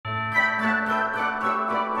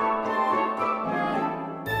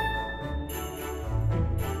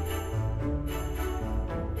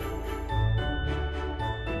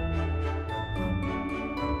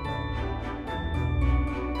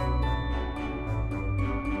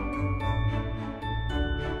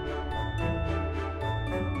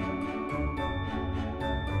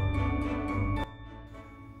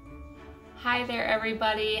Hi there,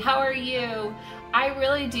 everybody. How are you? I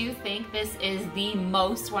really do think this is the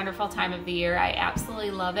most wonderful time of the year. I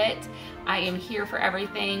absolutely love it. I am here for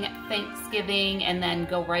everything. Thanksgiving and then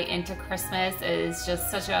go right into Christmas is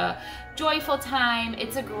just such a joyful time.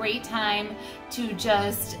 It's a great time to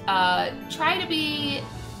just try to be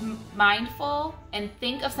mindful and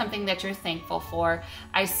think of something that you're thankful for.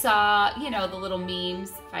 I saw, the little memes.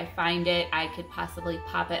 If I find it, I could possibly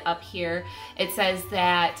pop it up here. It says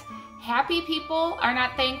that happy people are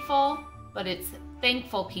not thankful, but it's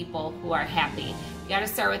thankful people who are happy. You got to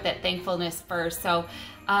start with that thankfulness first. So,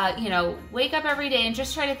 wake up every day and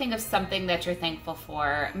just try to think of something that you're thankful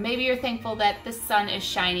for. Maybe you're thankful that the sun is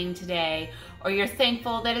shining today, or you're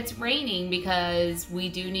thankful that it's raining because we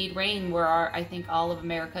do need rain. I think all of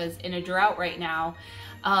America is in a drought right now.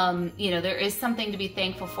 There is something to be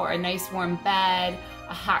thankful for. A nice warm bed,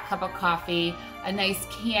 a hot cup of coffee, a nice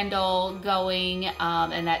candle going,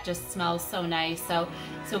 and that just smells so nice. So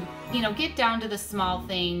get down to the small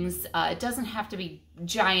things. It doesn't have to be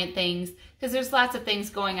giant things, because there's lots of things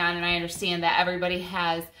going on, and I understand that everybody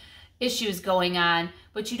has issues going on,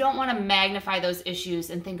 but you don't want to magnify those issues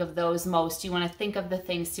and think of those most. You want to think of the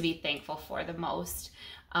things to be thankful for the most.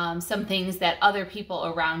 Some things that other people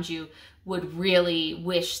around you would really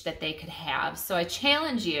wish that they could have. So I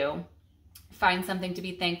challenge you, find something to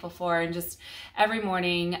be thankful for, and just every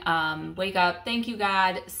morning wake up. Thank you,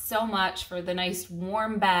 God, so much for the nice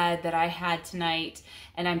warm bed that I had tonight,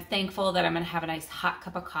 and I'm thankful that I'm gonna have a nice hot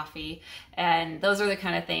cup of coffee. And those are the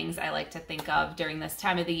kind of things I like to think of during this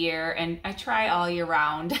time of the year, and I try all year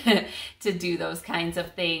round to do those kinds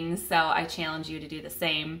of things, so I challenge you to do the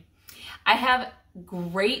same. I have a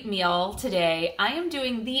great meal today. I am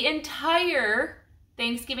doing the entire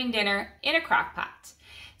Thanksgiving dinner in a crock pot.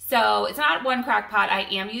 So it's not one crock pot. I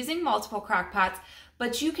am using multiple crock pots,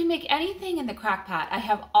 but you can make anything in the crock pot. I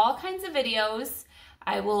have all kinds of videos.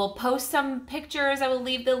 I will post some pictures. I will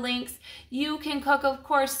leave the links. You can cook, of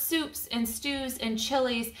course, soups and stews and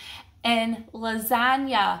chilies and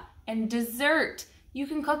lasagna and dessert. You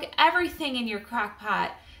can cook everything in your crock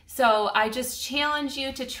pot. So I just challenge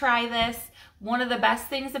you to try this. One of the best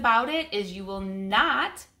things about it is you will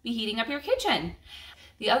not be heating up your kitchen.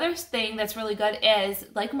 The other thing that's really good is,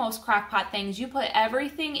 like most crock pot things, you put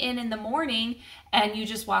everything in the morning and you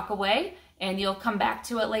just walk away, and you'll come back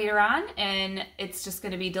to it later on, and it's just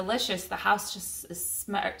going to be delicious. The house just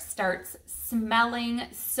starts smelling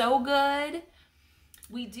so good.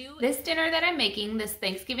 This dinner that I'm making, this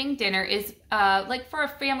Thanksgiving dinner, is like for a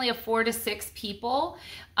family of 4 to 6 people.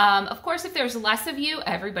 Of course, if there's less of you,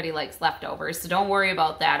 everybody likes leftovers, so don't worry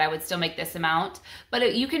about that. I would still make this amount.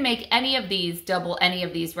 But you can make any of these, double any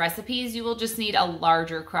of these recipes. You will just need a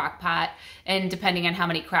larger crock pot, and depending on how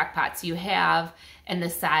many crock pots you have, and the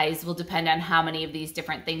size will depend on how many of these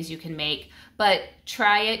different things you can make. But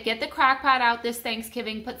try it. Get the crock pot out this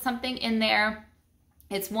Thanksgiving. Put something in there.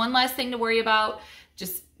 It's one less thing to worry about.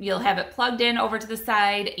 Just, you'll have it plugged in over to the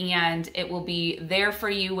side, and it will be there for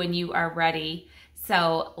you when you are ready.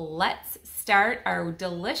 So let's start our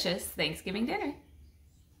delicious Thanksgiving dinner.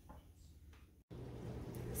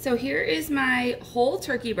 So here is my whole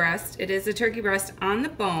turkey breast. It is a turkey breast on the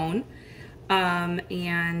bone,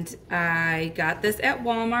 and I got this at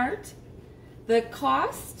Walmart. The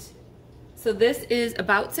cost, so this is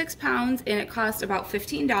about 6 pounds, and it cost about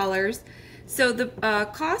 $15. So the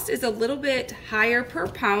cost is a little bit higher per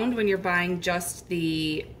pound when you're buying just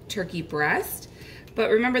the turkey breast, but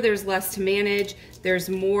remember, there's less to manage. There's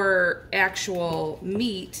more actual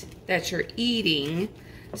meat that you're eating,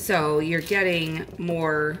 so you're getting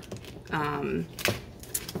more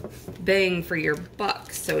bang for your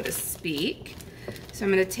buck, so to speak. So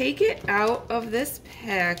I'm going to take it out of this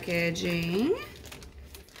packaging.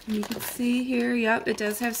 You can see here, yep, it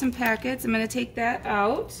does have some packets. I'm going to take that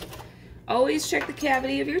out. Always check the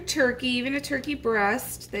cavity of your turkey, even a turkey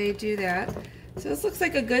breast, they do that. So this looks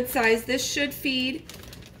like a good size. This should feed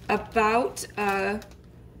about at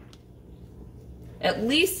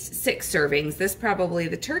least 6 servings.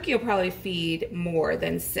 The turkey will probably feed more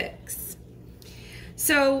than 6.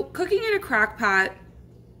 So cooking in a crock pot,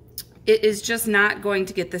 it is just not going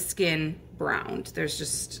to get the skin browned. That's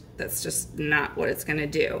just not what it's gonna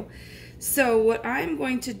do. So what I'm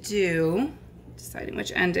going to do, deciding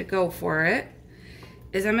which end to go for it,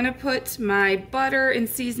 is I'm gonna put my butter and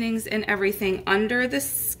seasonings and everything under the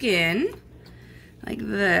skin like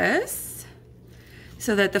this,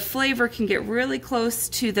 so that the flavor can get really close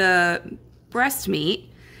to the breast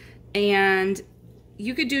meat. And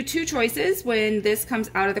you could do 2 choices when this comes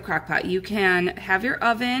out of the crock pot. You can have your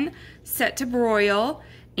oven set to broil,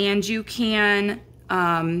 and you can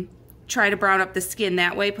try to brown up the skin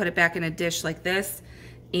that way, put it back in a dish like this,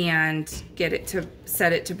 and get it to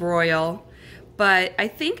set it to broil. But I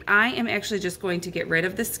think I am actually just going to get rid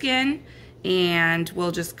of the skin, and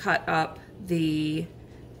we'll just cut up the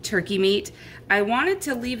turkey meat. I wanted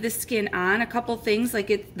to leave the skin on. A couple things, like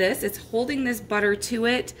it's holding this butter to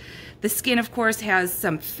it. The skin, of course, has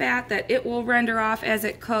some fat that it will render off as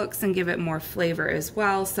it cooks and give it more flavor as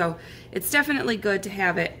well. So it's definitely good to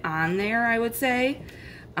have it on there, I would say.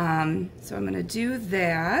 So I'm gonna do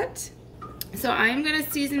that. So I'm gonna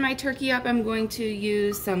season my turkey up. I'm going to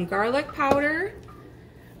use some garlic powder,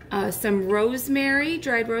 some rosemary,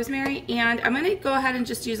 dried rosemary, and I'm gonna go ahead and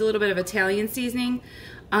just use a little bit of Italian seasoning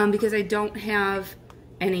because I don't have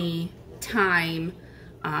any thyme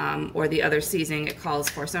or the other seasoning it calls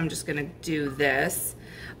for, so I'm just gonna do this.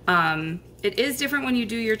 It is different when you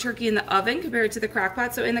do your turkey in the oven compared to the crock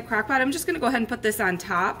pot. So in the crock pot, I'm just gonna go ahead and put this on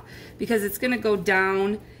top because it's gonna go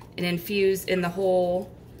down and infuse in the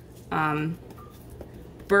whole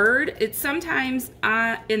bird. It's sometimes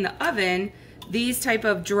in the oven, these type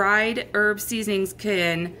of dried herb seasonings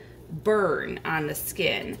can burn on the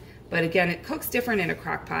skin. But again, it cooks different in a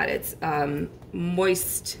crock pot. It's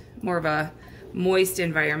moist, more of a moist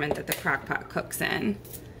environment that the crock pot cooks in.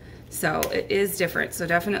 So it is different. So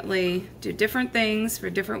definitely do different things for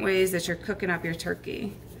different ways that you're cooking up your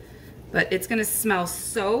turkey. But it's gonna smell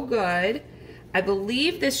so good. I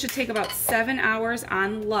believe this should take about 7 hours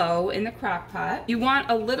on low in the crock pot. You want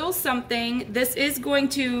a little something. This is going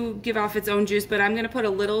to give off its own juice, but I'm gonna put a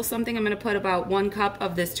little something. I'm gonna put about 1 cup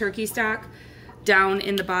of this turkey stock down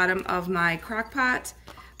in the bottom of my crock pot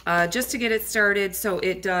just to get it started, so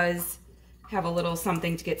it does have a little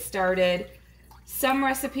something to get started. Some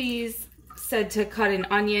recipes said to cut an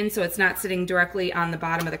onion so it's not sitting directly on the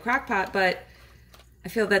bottom of the crock pot, but I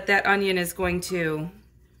feel that that onion is going to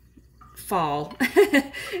fall.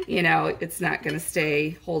 You know, it's not going to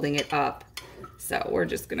stay holding it up. So we're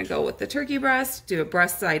just going to go with the turkey breast, do a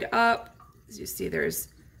breast side up. As you see, there's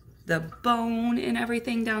the bone and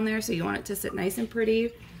everything down there, so you want it to sit nice and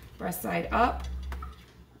pretty. Breast side up.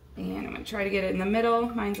 And I'm going to try to get it in the middle.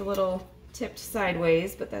 Mine's a little tipped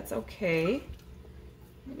sideways, but that's okay.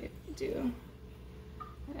 Maybe do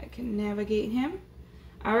I can navigate him.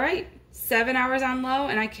 All right, 7 hours on low,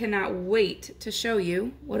 and I cannot wait to show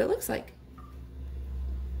you what it looks like.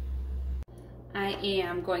 I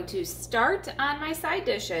am going to start on my side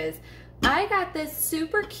dishes. I got this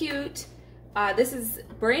super cute, this is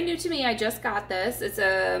brand new to me, I just got this. It's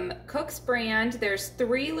a Cook's brand. There's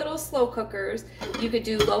 3 little slow cookers. You could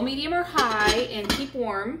do low, medium, or high and keep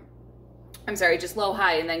warm. I'm sorry, just low,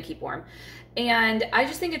 high, and then keep warm. And I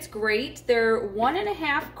just think it's great. They're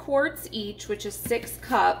 1.5 quarts each, which is 6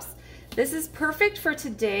 cups. This is perfect for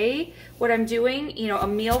today. What I'm doing, you know, a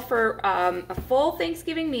meal for a full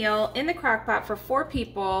Thanksgiving meal in the crock pot for 4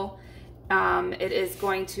 people. It is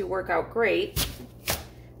going to work out great.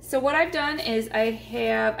 So what I've done is I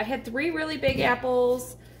had 3 really big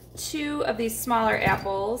apples, 2 of these smaller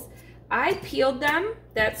apples. I peeled them.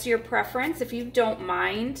 That's your preference if you don't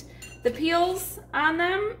mind the peels on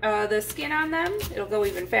them, the skin on them. It'll go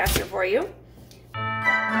even faster for you.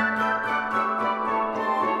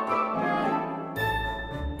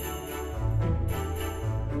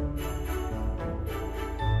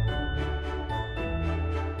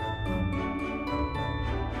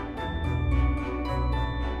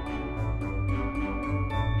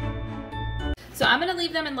 So I'm gonna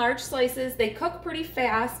leave them in large slices. They cook pretty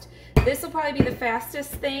fast. This will probably be the fastest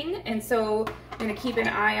thing, and so I'm gonna keep an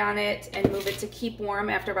eye on it and move it to keep warm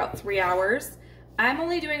after about 3 hours. I'm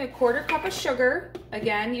only doing 1/4 cup of sugar.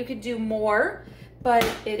 Again, you could do more, but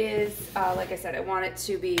it is, like I said, I want it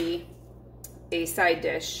to be a side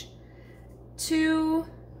dish. 2,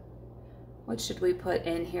 what should we put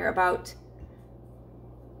in here? About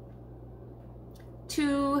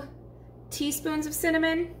 2 teaspoons of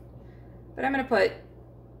cinnamon, but I'm gonna put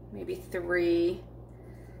maybe 3.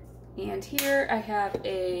 And here I have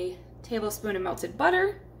a tablespoon of melted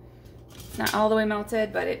butter. It's not all the way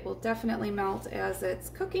melted, but it will definitely melt as it's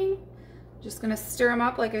cooking. Just gonna stir them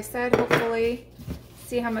up, like I said, hopefully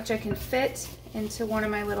see how much I can fit into one of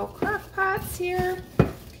my little crock pots here.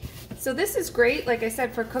 So this is great, like I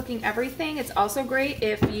said, for cooking everything. It's also great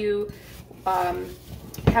if you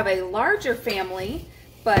have a larger family,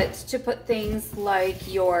 but to put things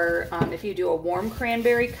like your, if you do a warm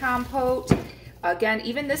cranberry compote. Again,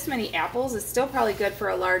 even this many apples is still probably good for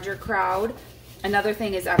a larger crowd. Another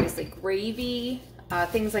thing is obviously gravy,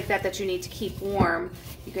 things like that that you need to keep warm.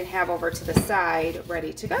 You can have over to the side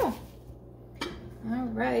ready to go. All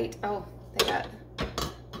right. Oh, they got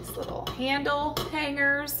these little handle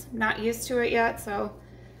hangers. Not used to it yet, so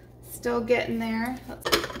Still getting there.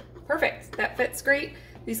 Perfect, that fits great.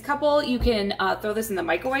 These couple, you can throw this in the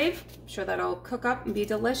microwave. I'm sure that'll cook up and be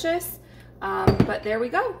delicious. But there we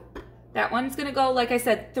go. That one's gonna go, like I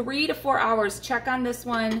said, 3 to 4 hours. Check on this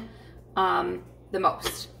one the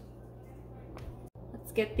most.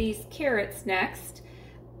 Let's get these carrots next.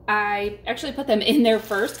 I actually put them in there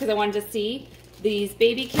first because I wanted to see. These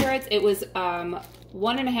baby carrots, it was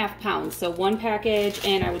 1.5 pounds, so 1 package,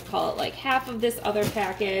 and I would call it like half of this other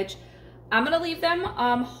package. I'm gonna leave them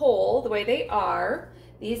whole the way they are.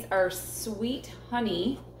 These are sweet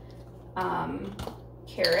honey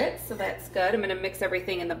carrots, so that's good. I'm gonna mix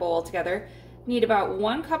everything in the bowl together. Need about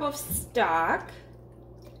 1 cup of stock.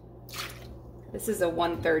 This is a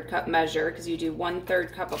 1/3 cup measure because you do 1/3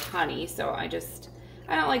 cup of honey, so I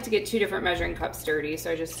don't like to get 2 different measuring cups dirty,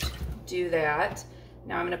 so I just do that.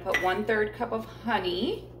 Now I'm gonna put 1/3 cup of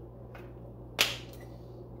honey.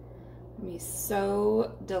 It'll be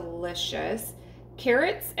so delicious.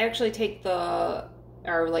 Carrots actually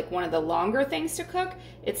are like one of the longer things to cook.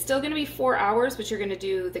 It's still gonna be 4 hours, but you're gonna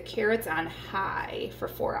do the carrots on high for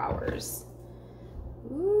 4 hours.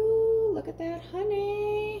 Ooh, look at that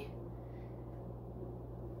honey.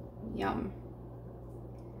 Yum.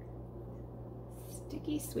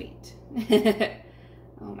 Sticky sweet.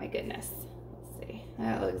 Oh my goodness. Let's see.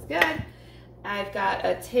 That looks good. I've got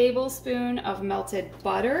a tablespoon of melted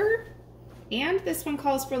butter, and this one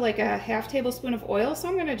calls for like a half tablespoon of oil, so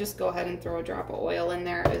I'm gonna just go ahead and throw a drop of oil in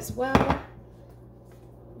there as well,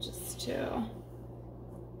 just to,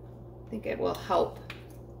 I think it will help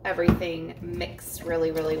everything mix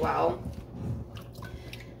really, really well.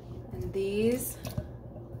 And these,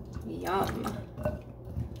 yum,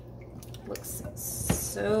 looks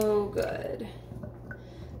so good.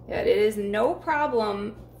 Yeah, it is no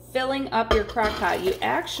problem filling up your crock pot. You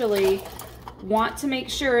actually want to make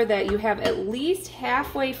sure that you have at least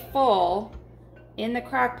halfway full in the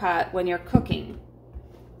crock pot when you're cooking.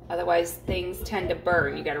 Otherwise, things tend to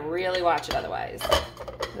burn. You gotta really watch it otherwise.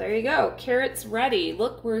 There you go, carrots ready.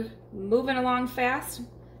 Look, we're moving along fast.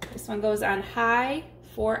 This one goes on high,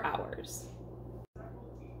 4 hours.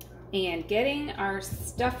 And getting our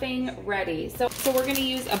stuffing ready. So we're gonna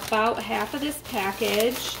use about half of this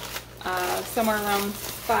package, somewhere around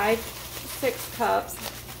 5-6 cups.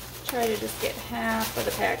 Try to just get half of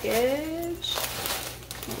the package.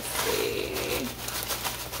 Let's see,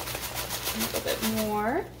 a little bit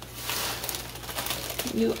more.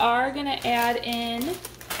 You are gonna add in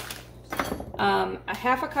a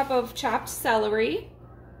half a cup of chopped celery.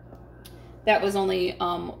 That was only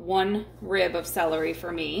 1 rib of celery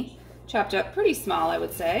for me. Chopped up pretty small, I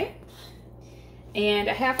would say. And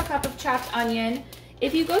a half a cup of chopped onion.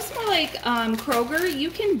 If you go somewhere like Kroger, you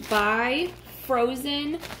can buy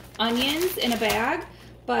frozen onions in a bag,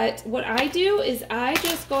 but what I do is I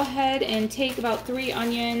just go ahead and take about 3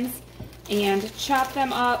 onions and chop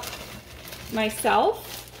them up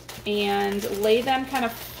myself and lay them kind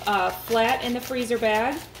of flat in the freezer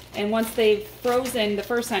bag. And once they've frozen the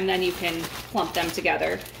first time, then you can clump them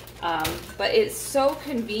together. But it's so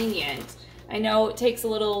convenient. I know it takes a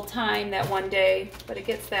little time that one day, but it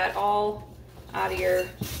gets that all out of your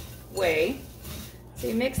way. So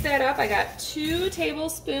you mix that up. I got 2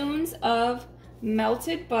 tablespoons of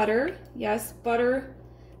melted butter. Yes, butter,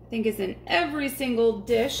 I think, is in every single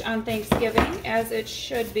dish on Thanksgiving, as it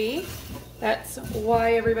should be. That's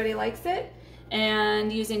why everybody likes it.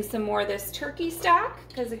 And using some more of this turkey stock,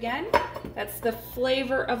 because again, that's the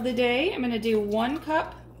flavor of the day. I'm gonna do 1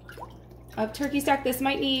 cup of turkey stock. This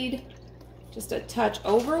might need just a touch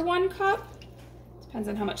over 1 cup. Depends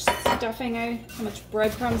on how much stuffing how much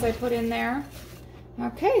breadcrumbs I put in there.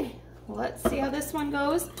 Okay, let's see how this one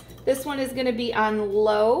goes. This one is gonna be on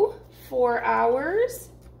low, 4 hours.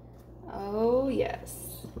 Oh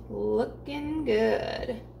yes, looking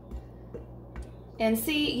good. And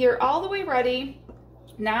see, you're all the way ready.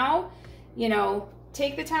 Now, you know,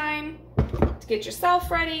 take the time to get yourself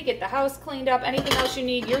ready, get the house cleaned up, anything else you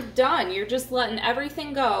need, you're done. You're just letting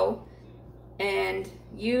everything go, and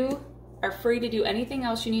you are free to do anything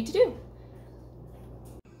else you need to do.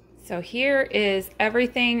 So here is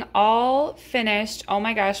everything all finished. Oh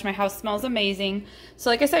my gosh, my house smells amazing.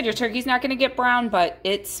 So like I said, your turkey's not gonna get brown, but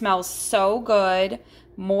it smells so good.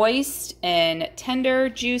 Moist and tender,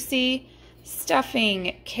 juicy.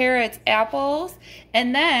 Stuffing, carrots, apples,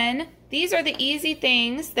 and then these are the easy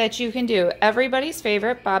things that you can do. Everybody's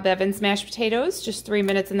favorite, Bob Evans mashed potatoes, just 3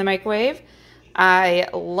 minutes in the microwave. I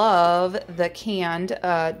love the canned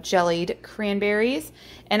jellied cranberries,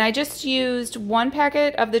 and I just used 1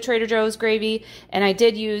 packet of the Trader Joe's gravy, and I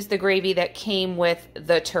did use the gravy that came with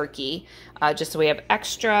the turkey, just so we have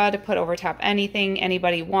extra to put over top anything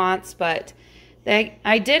anybody wants. But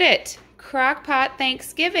I did it. Crock pot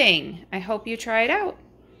Thanksgiving. I hope you try it out.